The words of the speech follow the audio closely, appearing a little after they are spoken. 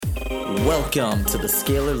Welcome to the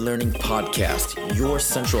Scalar Learning Podcast, your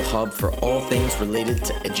central hub for all things related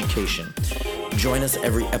to education. Join us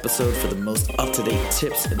every episode for the most up-to-date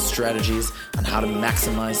tips and strategies on how to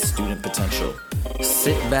maximize student potential.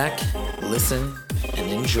 Sit back, listen,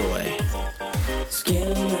 and enjoy.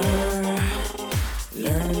 Scalar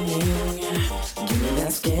Learning, give me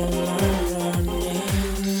that Scalar Learning.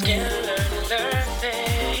 Scalar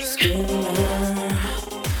Learning. Scalar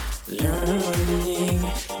Learning,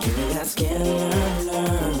 give me that Scalar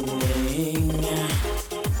Learning.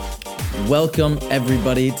 Welcome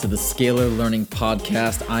everybody to the Scalar Learning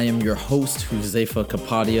Podcast. I am your host,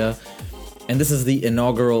 Huzefa, and this is the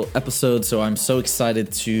inaugural episode, so I'm so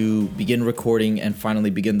excited to begin recording and finally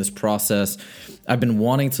begin this process. I've been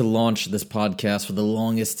wanting to launch this podcast for the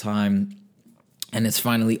longest time, and it's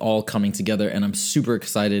finally all coming together, and I'm super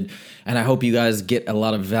excited, and I hope you guys get a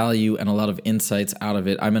lot of value and a lot of insights out of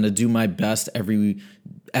it. I'm going to do my best every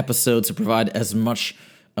episode to provide as much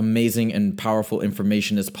amazing and powerful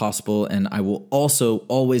information as possible, and I will also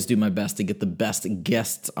always do my best to get the best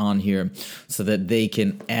guests on here so that they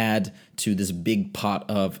can add to this big pot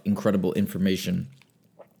of incredible information.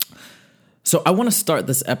 So I want to start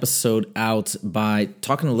this episode out by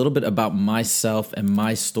talking a little bit about myself and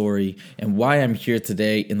my story and why I'm here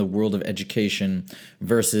today in the world of education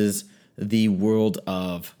versus the world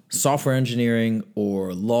of software engineering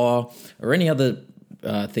or law or any other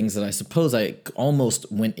things that I suppose I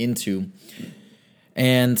almost went into.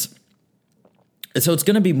 And so it's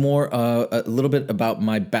going to be more a little bit about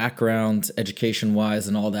my background education-wise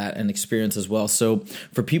and all that and experience as well. So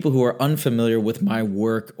for people who are unfamiliar with my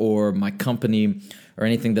work or my company or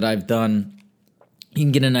anything that I've done, you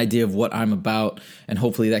can get an idea of what I'm about, and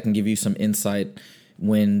hopefully that can give you some insight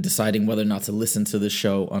when deciding whether or not to listen to the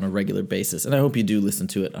show on a regular basis. And I hope you do listen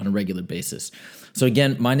to it on a regular basis. So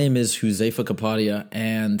again, my name is Huzefa,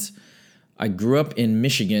 and I grew up in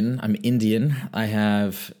Michigan. I'm Indian. I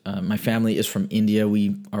have, my family is from India.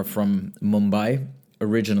 We are from Mumbai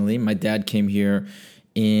originally. My dad came here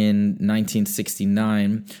in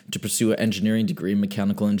 1969 to pursue an engineering degree,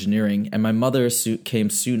 mechanical engineering. And my mother came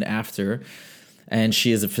soon after, and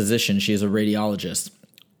she is a physician. She is a radiologist.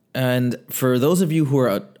 And for those of you who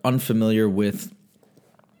are unfamiliar with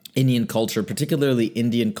Indian culture, particularly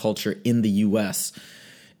Indian culture in the U.S.,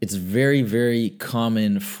 it's very, very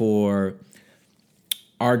common for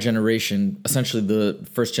our generation, essentially the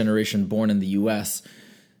first generation born in the U.S.,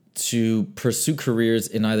 to pursue careers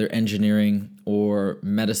in either engineering or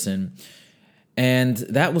medicine. And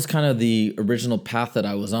that was kind of the original path that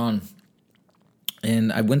I was on.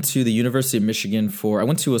 And I went to the University of Michigan I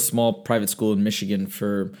went to a small private school in Michigan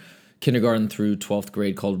for kindergarten through 12th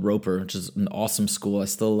grade called Roper, which is an awesome school. I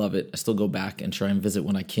still love it. I still go back and try and visit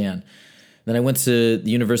when I can. Then I went to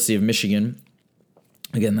the University of Michigan.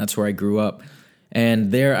 Again, that's where I grew up.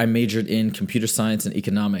 And there I majored in computer science and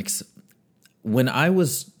economics. When I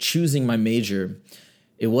was choosing my major,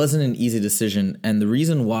 it wasn't an easy decision. And the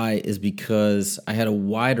reason why is because I had a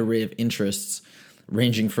wide array of interests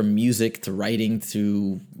ranging from music to writing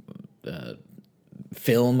to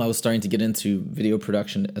film. I was starting to get into video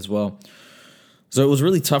production as well. So it was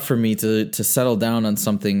really tough for me to settle down on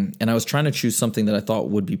something, and I was trying to choose something that I thought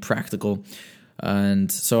would be practical. And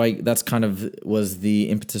so that's kind of was the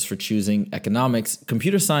impetus for choosing economics.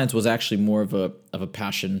 Computer science was actually more of a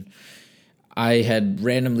passion. I had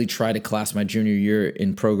randomly tried a class my junior year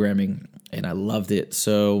in programming, and I loved it.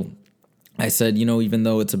 So I said, even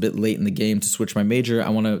though it's a bit late in the game to switch my major, I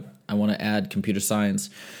want to add computer science.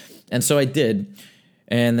 And so I did.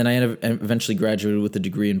 And then I eventually graduated with a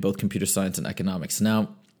degree in both computer science and economics. Now,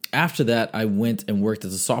 after that, I went and worked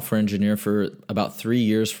as a software engineer for about 3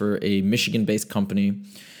 years for a Michigan-based company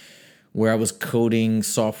where I was coding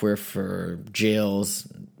software for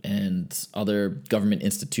jails and other government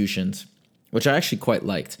institutions, which I actually quite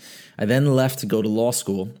liked. I then left to go to law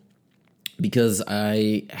school because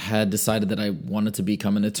I had decided that I wanted to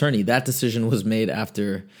become an attorney. That decision was made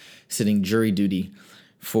after sitting jury duty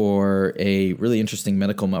for a really interesting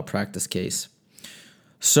medical malpractice case.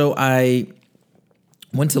 So I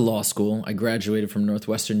went to law school. I graduated from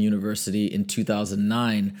Northwestern University in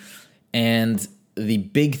 2009. And the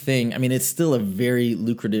big thing, it's still a very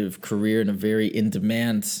lucrative career and a very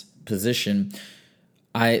in-demand position.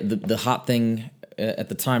 The hot thing at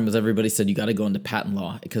the time was everybody said you got to go into patent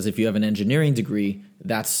law because if you have an engineering degree,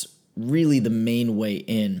 that's really the main way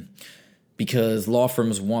in. Because law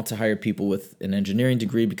firms want to hire people with an engineering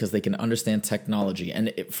degree because they can understand technology.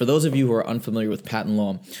 And for those of you who are unfamiliar with patent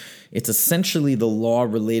law, it's essentially the law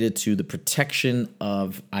related to the protection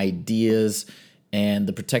of ideas and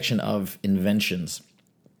the protection of inventions.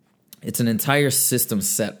 It's an entire system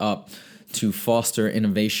set up to foster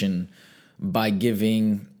innovation by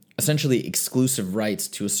giving essentially exclusive rights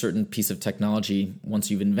to a certain piece of technology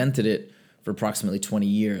once you've invented it for approximately 20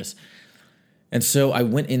 years. And so I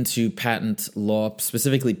went into patent law,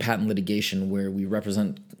 specifically patent litigation, where we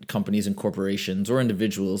represent companies and corporations or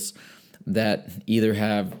individuals that either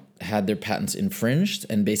have had their patents infringed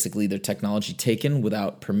and basically their technology taken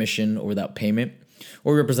without permission or without payment,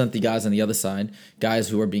 or represent the guys on the other side, guys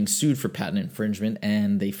who are being sued for patent infringement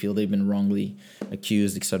and they feel they've been wrongly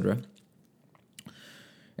accused, etc.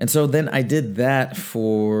 And so then I did that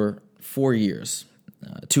for 4 years,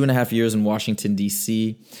 2.5 years in Washington,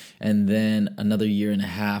 D.C., and then another 1.5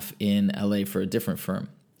 years in L.A. for a different firm.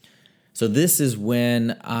 So this is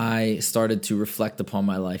when I started to reflect upon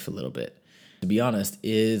my life a little bit. To be honest,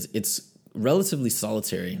 it's relatively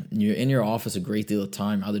solitary. You're in your office a great deal of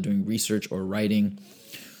time, either doing research or writing.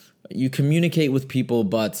 You communicate with people,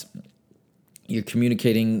 but you're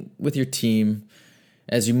communicating with your team.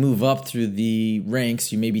 As you move up through the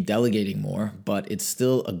ranks, you may be delegating more, but it's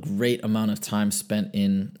still a great amount of time spent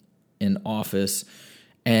in office.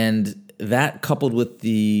 And that, coupled with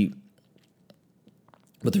the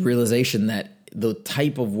realization that the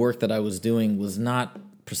type of work that I was doing was not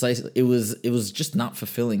precisely, it was just not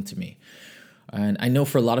fulfilling to me. And I know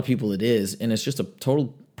for a lot of people it is, and it's just a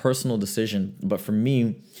total personal decision. But for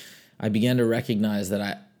me, I began to recognize that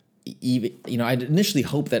I'd initially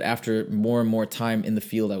hoped that after more and more time in the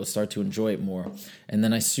field, I would start to enjoy it more. And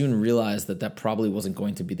then I soon realized that probably wasn't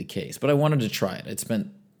going to be the case. But I wanted to try it. I'd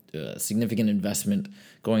spent a significant investment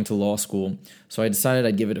going to law school. So I decided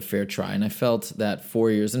I'd give it a fair try. And I felt that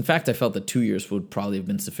 4 years, in fact, I felt that 2 years would probably have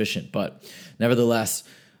been sufficient. But nevertheless,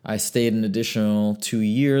 I stayed an additional 2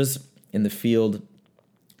 years in the field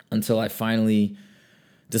until I finally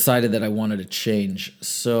decided that I wanted to change.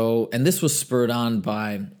 So, and this was spurred on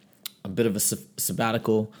by a bit of a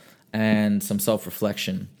sabbatical and some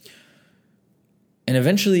self-reflection. And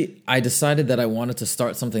eventually I decided that I wanted to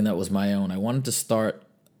start something that was my own. I wanted to start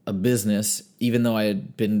a business, even though I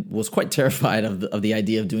was quite terrified of the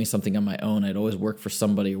idea of doing something on my own. I'd always worked for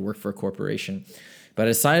somebody or worked for a corporation. But I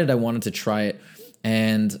decided I wanted to try it.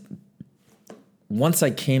 And once I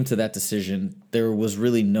came to that decision, there was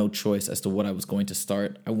really no choice as to what I was going to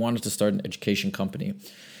start. I wanted to start an education company.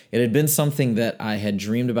 It had been something that I had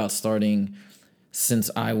dreamed about starting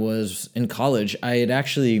since I was in college. I had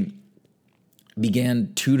actually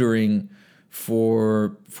began tutoring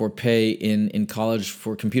for pay in college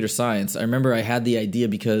for computer science. I remember I had the idea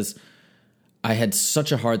because I had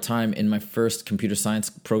such a hard time in my first computer science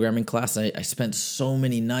programming class. I spent so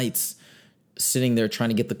many nights sitting there trying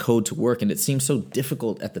to get the code to work, and it seemed so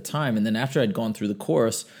difficult at the time. And then after I'd gone through the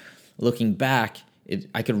course, looking back,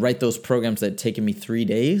 I could write those programs that had taken me 3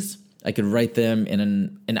 days. I could write them in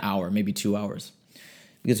an hour, maybe 2 hours,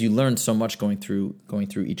 because you learn so much going through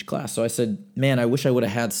each class. So I said, man, I wish I would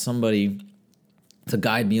have had somebody to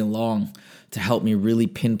guide me along, to help me really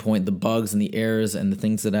pinpoint the bugs and the errors and the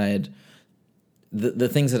things that the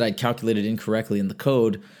things that I'd calculated incorrectly in the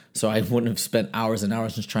code, so I wouldn't have spent hours and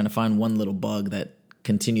hours just trying to find one little bug that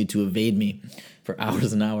continued to evade me for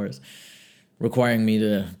hours and hours, requiring me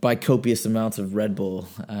to buy copious amounts of Red Bull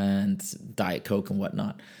and Diet Coke and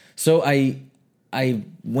whatnot. So I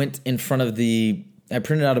went in front of I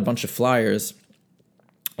printed out a bunch of flyers,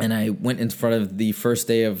 and I went in front of the first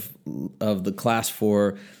day of the class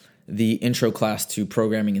for the intro class to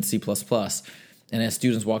programming in C++. And as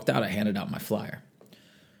students walked out, I handed out my flyer.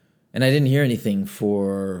 And I didn't hear anything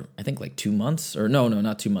for, I think, like 2 months. Or no,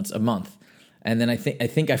 not 2 months, a month. And then I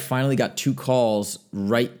think I finally got 2 calls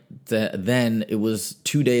right then. It was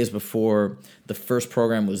 2 days before the first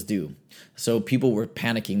program was due. So people were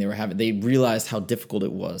panicking. They realized how difficult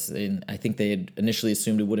it was. And I think they had initially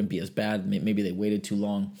assumed it wouldn't be as bad. Maybe they waited too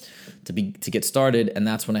long to get started. And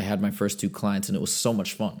that's when I had my first 2 clients. And it was so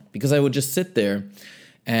much fun because I would just sit there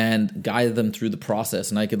and guide them through the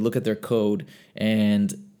process. And I could look at their code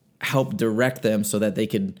and help direct them so that they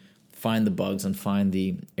could find the bugs and find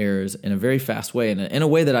the errors in a very fast way, and in a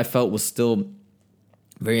way that I felt was still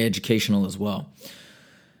very educational as well.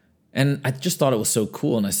 And I just thought it was so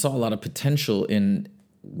cool, and I saw a lot of potential in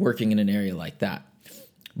working in an area like that.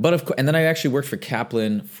 But of course, and then I actually worked for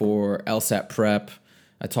Kaplan for LSAT prep.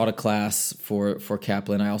 I taught a class for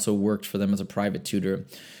Kaplan. I also worked for them as a private tutor,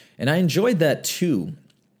 and I enjoyed that too.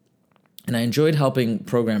 And I enjoyed helping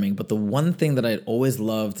programming, but the one thing that I'd always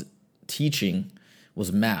loved teaching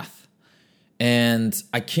was math. And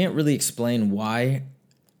I can't really explain why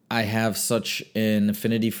I have such an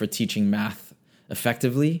affinity for teaching math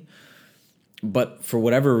effectively, but for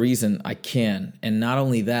whatever reason, I can. And not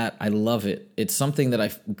only that, I love it. It's something that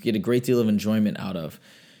I get a great deal of enjoyment out of.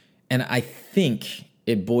 And I think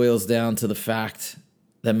it boils down to the fact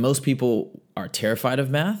that most people are terrified of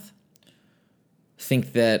math,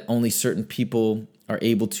 think that only certain people are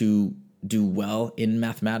able to do well in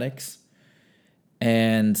mathematics.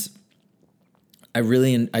 And I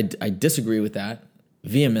disagree with that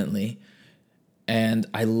vehemently. And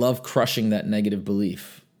I love crushing that negative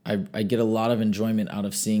belief. I get a lot of enjoyment out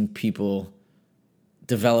of seeing people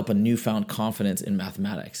develop a newfound confidence in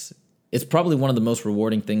mathematics. It's probably one of the most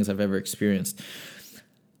rewarding things I've ever experienced.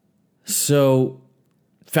 So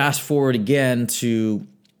fast forward again to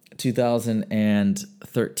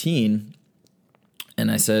 2013,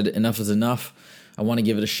 and I said, enough is enough. I want to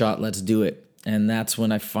give it a shot. Let's do it. And that's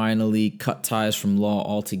when I finally cut ties from law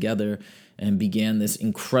altogether and began this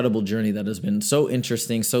incredible journey that has been so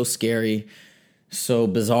interesting, so scary, so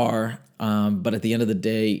bizarre, but at the end of the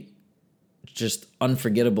day, just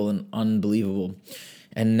unforgettable and unbelievable.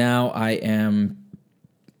 And now I am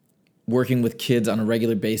working with kids on a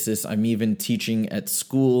regular basis. I'm even teaching at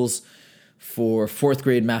schools for fourth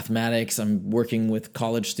grade mathematics. I'm working with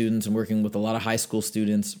college students. I'm working with a lot of high school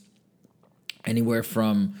students, anywhere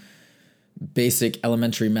from basic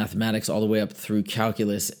elementary mathematics all the way up through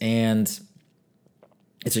calculus. And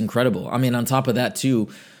it's incredible. I mean, on top of that too,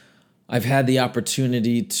 I've had the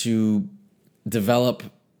opportunity to develop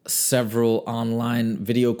several online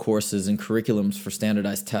video courses and curriculums for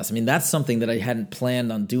standardized tests. I mean, that's something that I hadn't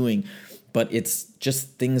planned on doing, but it's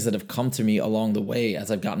just things that have come to me along the way as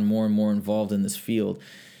I've gotten more and more involved in this field.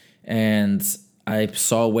 And I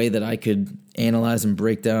saw a way that I could analyze and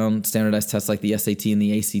break down standardized tests like the SAT and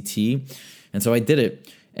the ACT. And so I did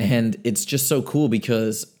it. And it's just so cool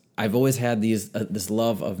because I've always had this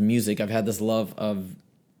love of music. I've had this love of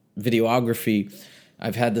videography.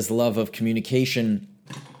 I've had this love of communication.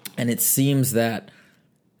 And it seems that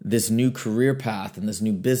this new career path and this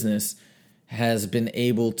new business has been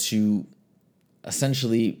able to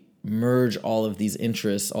essentially merge all of these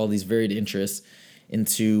interests, all these varied interests,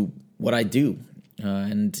 into what I do.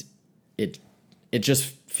 And it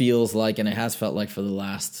just feels like, and it has felt like for the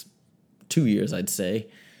last 2 years, I'd say,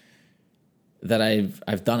 that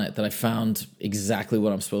I've done it, that I found exactly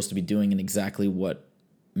what I'm supposed to be doing and exactly what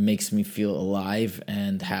makes me feel alive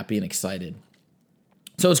and happy and excited.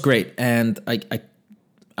 So it's great. And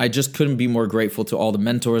I just couldn't be more grateful to all the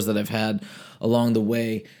mentors that I've had along the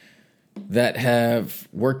way that have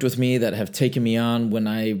worked with me, that have taken me on when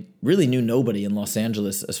I really knew nobody in Los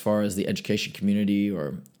Angeles as far as the education community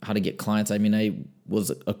or how to get clients. I mean, I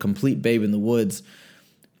was a complete babe in the woods,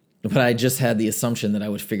 but I just had the assumption that I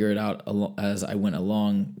would figure it out as I went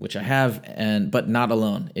along, which I have, but not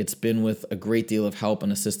alone. It's been with a great deal of help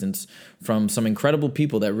and assistance from some incredible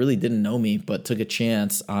people that really didn't know me, but took a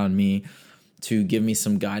chance on me to give me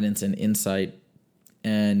some guidance and insight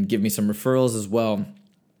and give me some referrals as well.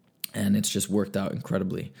 And it's just worked out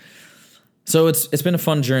incredibly. So it's been a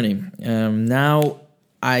fun journey. Now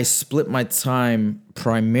I split my time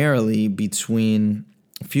primarily between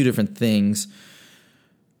a few different things.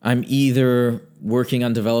 I'm either working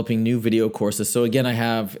on developing new video courses. So again, I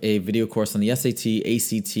have a video course on the SAT,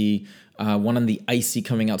 ACT, one on the ICE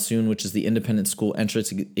coming out soon, which is the Independent School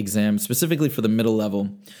Entrance Exam, specifically for the middle level.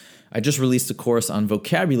 I just released a course on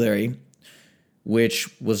vocabulary, which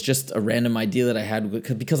was just a random idea that I had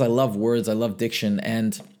because I love words, I love diction,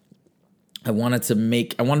 and I wanted to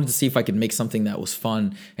see if I could make something that was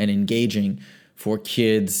fun and engaging for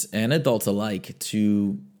kids and adults alike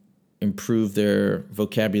to improve their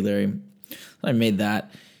vocabulary. I made that,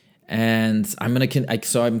 and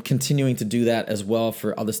I'm continuing to do that as well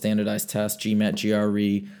for other standardized tests, GMAT,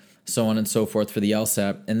 GRE, so on and so forth for the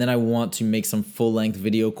LSAT. And then I want to make some full-length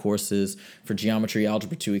video courses for geometry,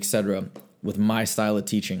 algebra 2, etc., with my style of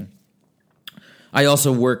teaching. I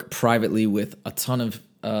also work privately with a ton of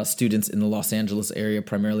students in the Los Angeles area,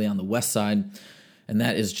 primarily on the west side, and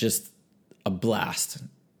that is just a blast.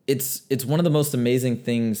 It's one of the most amazing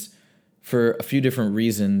things for a few different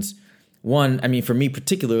reasons. One, I mean, for me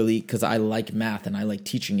particularly, because I like math and I like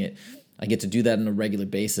teaching it, I get to do that on a regular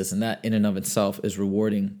basis, and that in and of itself is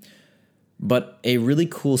rewarding. But a really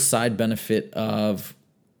cool side benefit of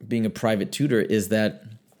being a private tutor is that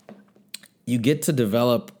you get to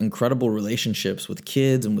develop incredible relationships with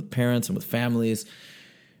kids and with parents and with families.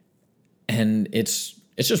 And it's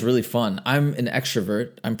just really fun. I'm an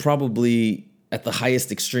extrovert. I'm probably at the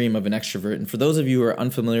highest extreme of an extrovert. And for those of you who are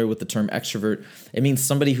unfamiliar with the term extrovert, it means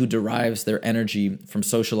somebody who derives their energy from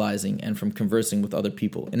socializing and from conversing with other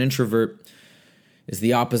people. An introvert is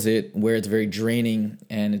the opposite, where it's very draining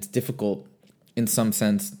and it's difficult in some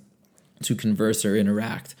sense to converse or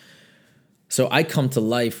interact. So I come to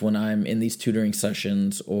life when I'm in these tutoring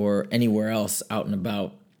sessions or anywhere else out and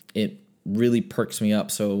about. it really perks me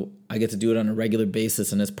up. So I get to do it on a regular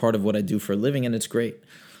basis, and it's part of what I do for a living, and it's great.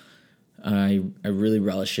 I really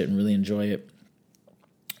relish it and really enjoy it.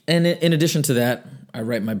 And in addition to that, I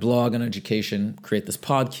write my blog on education, create this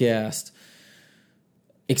podcast,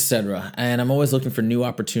 etc. And I'm always looking for new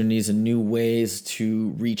opportunities and new ways to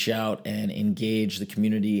reach out and engage the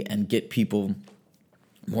community and get people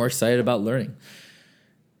more excited about learning.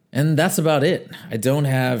 And that's about it. I don't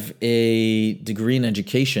have a degree in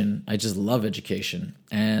education. I just love education.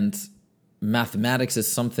 And mathematics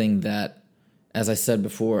is something that, as I said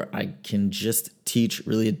before, I can just teach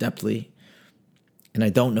really adeptly. And I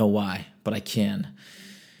don't know why, but I can.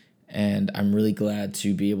 And I'm really glad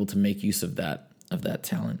to be able to make use of that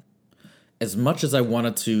talent. As much as I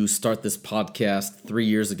wanted to start this podcast 3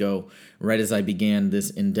 years ago, right as I began this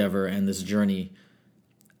endeavor and this journey,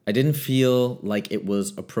 I didn't feel like it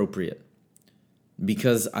was appropriate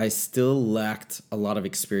because I still lacked a lot of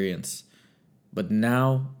experience. But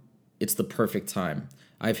now it's the perfect time.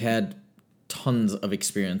 I've had tons of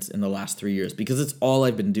experience in the last 3 years because it's all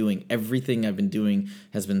I've been doing. Everything I've been doing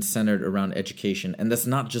has been centered around education. And that's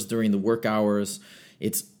not just during the work hours.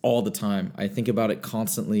 It's all the time. I think about it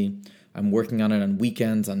constantly. I'm working on it on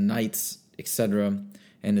weekends, on nights, etc.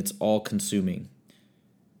 And it's all consuming.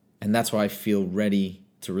 And that's why I feel ready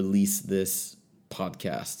to release this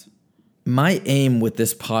podcast. My aim with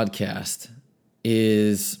this podcast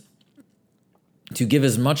is to give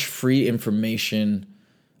as much free information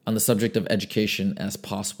on the subject of education as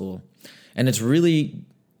possible. And it's really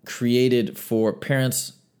created for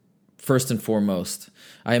parents first and foremost.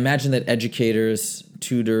 I imagine that educators,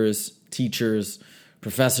 tutors, teachers,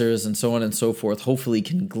 professors, and so on and so forth hopefully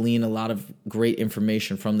can glean a lot of great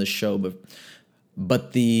information from this show.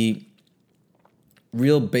 But the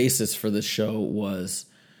real basis for this show was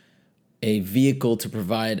a vehicle to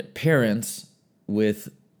provide parents with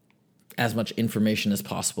as much information as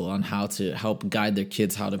possible on how to help guide their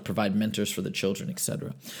kids, how to provide mentors for the children,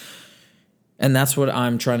 etc. And that's what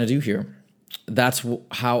I'm trying to do here. That's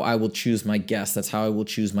how I will choose my guests. That's how I will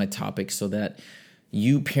choose my topics so that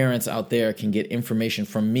you parents out there can get information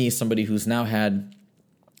from me, somebody who's now had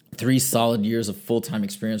 3 solid years of full-time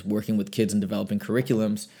experience working with kids and developing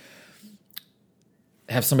curriculums.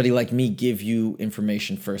 Have somebody like me give you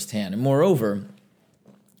information firsthand. And moreover,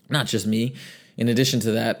 not just me, in addition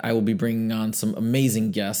to that, I will be bringing on some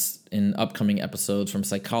amazing guests in upcoming episodes, from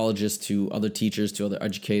psychologists to other teachers to other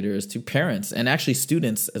educators to parents and actually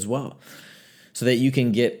students as well, so that you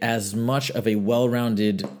can get as much of a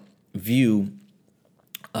well-rounded view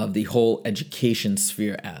of the whole education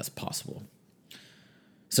sphere as possible.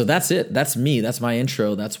 So that's it. That's me. That's my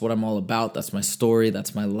intro. That's what I'm all about. That's my story.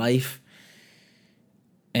 That's my life.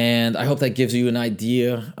 And I hope that gives you an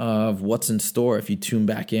idea of what's in store if you tune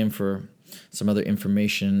back in for some other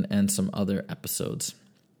information and some other episodes.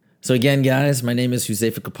 So again, guys, my name is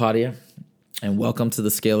Huzefa, and welcome to the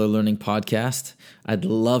Scalar Learning Podcast. I'd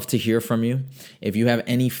love to hear from you. If you have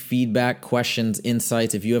any feedback, questions,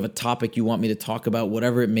 insights, if you have a topic you want me to talk about,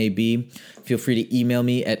 whatever it may be, feel free to email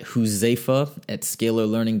me at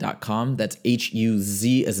huzefa@scalarlearning.com. That's Huz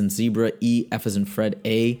as in zebra, EF as in Fred,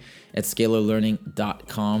 A at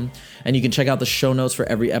scalarlearning.com. And you can check out the show notes for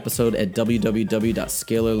every episode at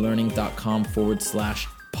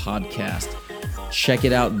www.scalarlearning.com/podcast. Check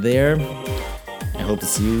it out there. I hope to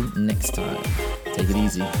see you next time. Take it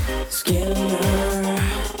easy. Scalar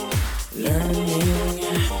Learning.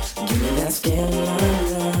 Give me that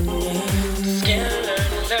Scalar Learning. Scalar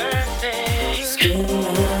Learning.